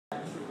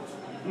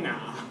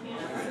Nah.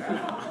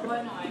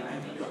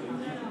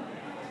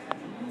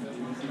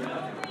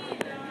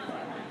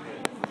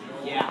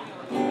 Yeah.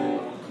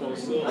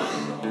 Close up.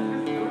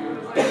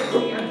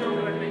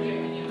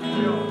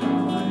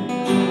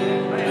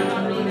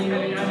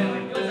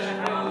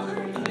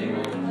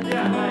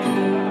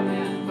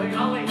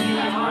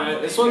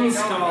 Alright, this one's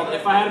called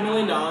If I Had $1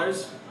 Million.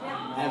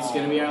 That's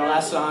going to be our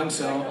last song,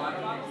 so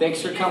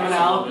thanks for coming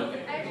out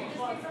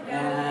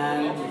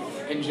and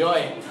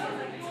enjoy.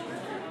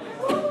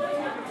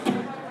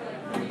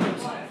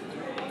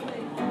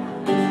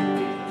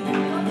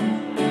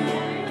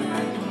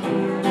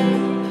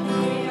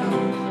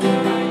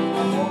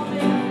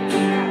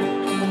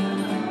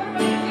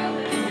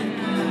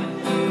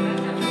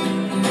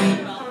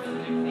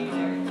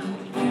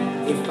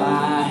 If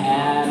I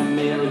had $1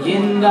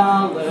 million,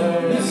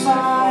 if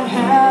I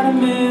had $1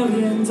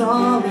 million,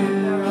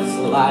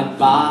 well, I'd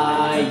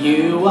buy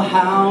you a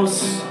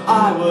house.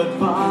 I would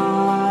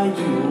buy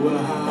you a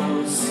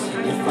house.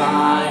 If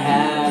I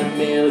had $1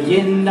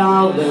 million,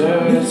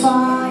 if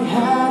I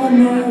had $1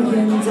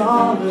 million,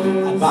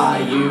 I'd buy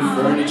you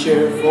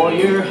furniture for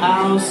your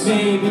house.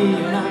 Maybe a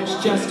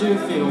nice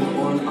Chesterfield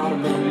or an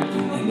ottoman.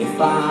 And if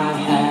I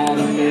had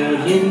 $1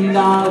 million,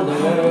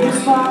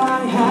 if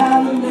I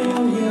had $1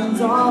 million,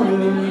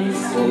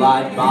 well,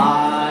 I'd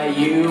buy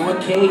you a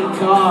cake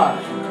car,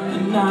 a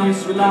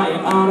nice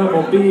reliant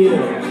automobile.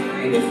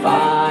 And if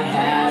I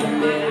had $1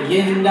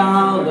 million,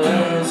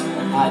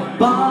 I'd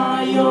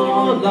buy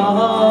your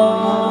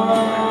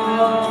love.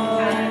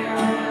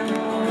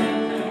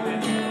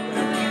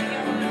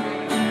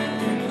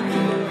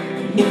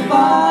 If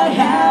I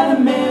had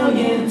 $1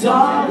 million,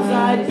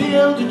 I'd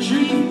build a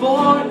tree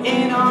fort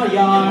in our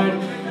yard.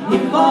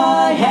 If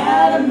I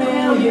had $1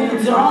 million,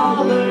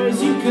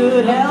 you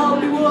could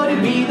help, it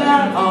wouldn't be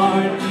that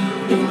hard.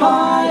 If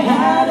I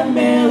had $1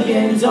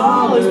 million,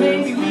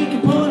 maybe we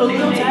could put a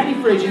little tiny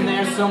fridge in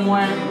there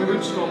somewhere. Maybe we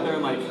just go up there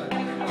and like... You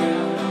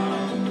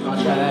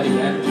wanna try that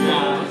again?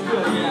 Yeah, let's do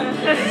it again.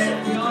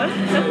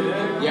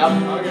 Yep.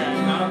 Okay,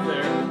 not up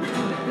there.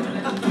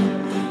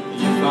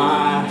 If I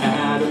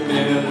had $1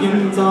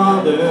 million,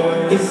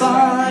 if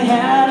I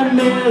had $1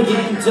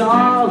 million,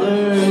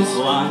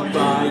 well, I'd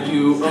buy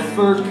you a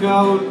fur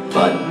coat,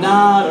 but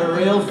not a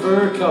real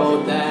fur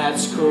coat,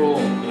 that's cruel.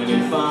 And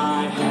if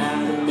I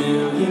had $1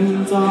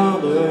 million,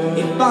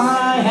 if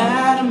I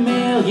had $1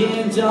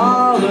 million,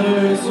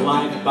 well,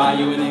 I'd buy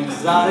you an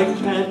exotic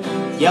pet.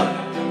 Yep,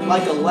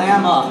 like a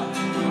llama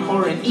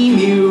or an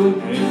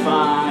emu. If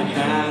I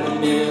had $1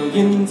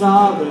 million,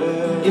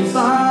 if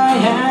I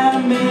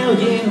had $1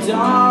 million,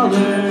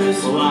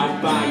 well,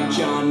 I'd buy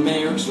John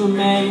Merrick's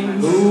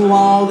remains. Ooh,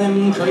 all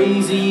them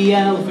crazy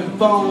elephant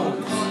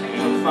bones.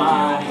 If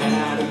I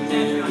had $1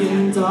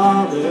 million,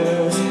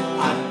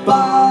 I'd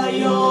buy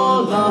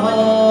your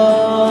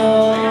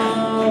love.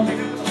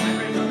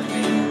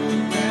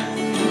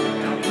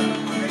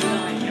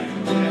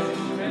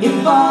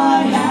 If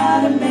I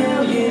had $1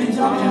 million,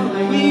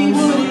 we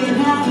wouldn't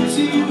have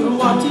to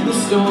walk to the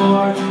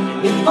store.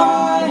 If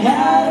I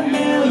had $1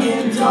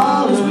 million,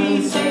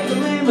 we'd take a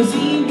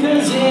limousine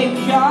cause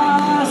it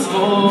costs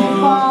more.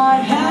 If I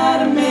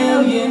had $1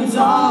 million,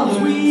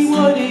 we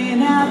wouldn't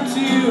have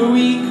to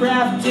eat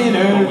Kraft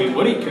dinner. Oh, we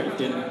would eat Kraft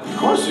dinner. Of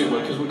course we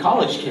would, because we're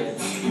college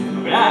kids.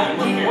 Yeah,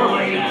 we're poor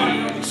like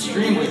that.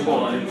 Extremely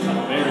poor.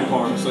 Very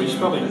poor. So you should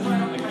probably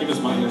like, give us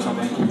money or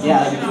something.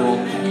 Yeah, that'd be cool.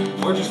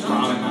 Or just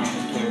ramen, I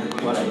don't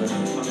care. Whatever.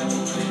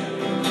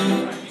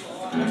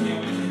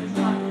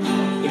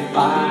 If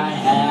I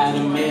had $1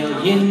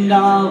 million,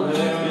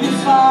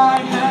 if I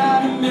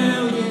had $1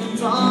 million,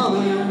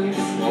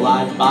 well,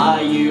 I'd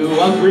buy you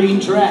a green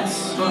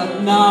dress,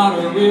 but not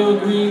a real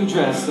green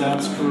dress,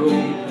 that's cruel.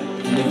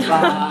 And if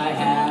I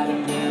had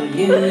 $1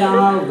 million,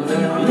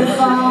 if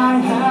I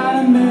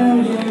had $1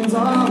 million,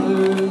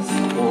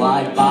 well,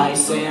 I'd buy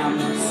Sam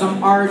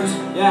some art.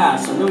 Yeah,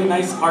 some really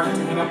nice art to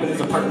hang up in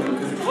his apartment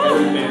because it's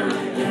very bare.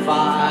 If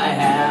I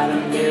had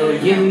 $1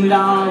 million,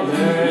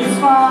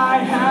 if I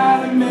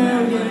had $1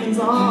 million,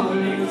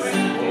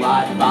 well,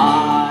 I'd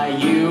buy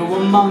you a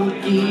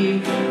monkey.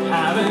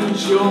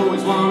 Haven't you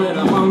always wanted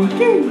a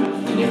monkey?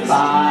 And if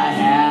I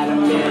had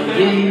 $1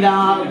 million,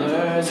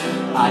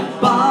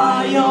 I'd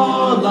buy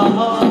your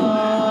love.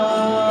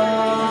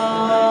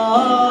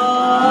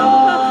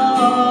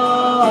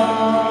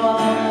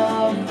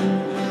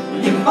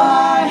 If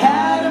I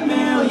had $1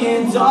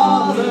 million,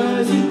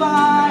 if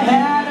I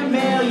had $1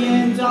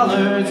 million,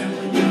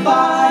 if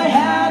I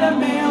had $1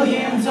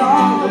 million,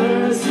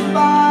 if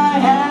I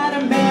had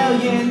 $1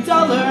 million,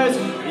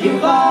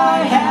 if I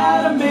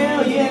had $1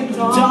 million,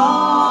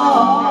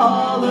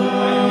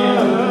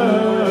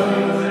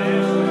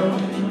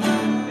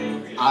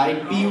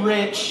 I'd be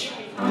rich.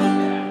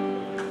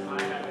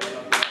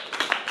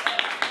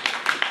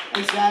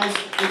 Thanks guys,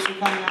 thanks for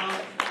coming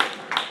out.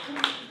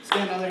 Let's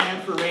get another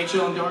hand for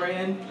Rachel and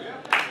Dorian.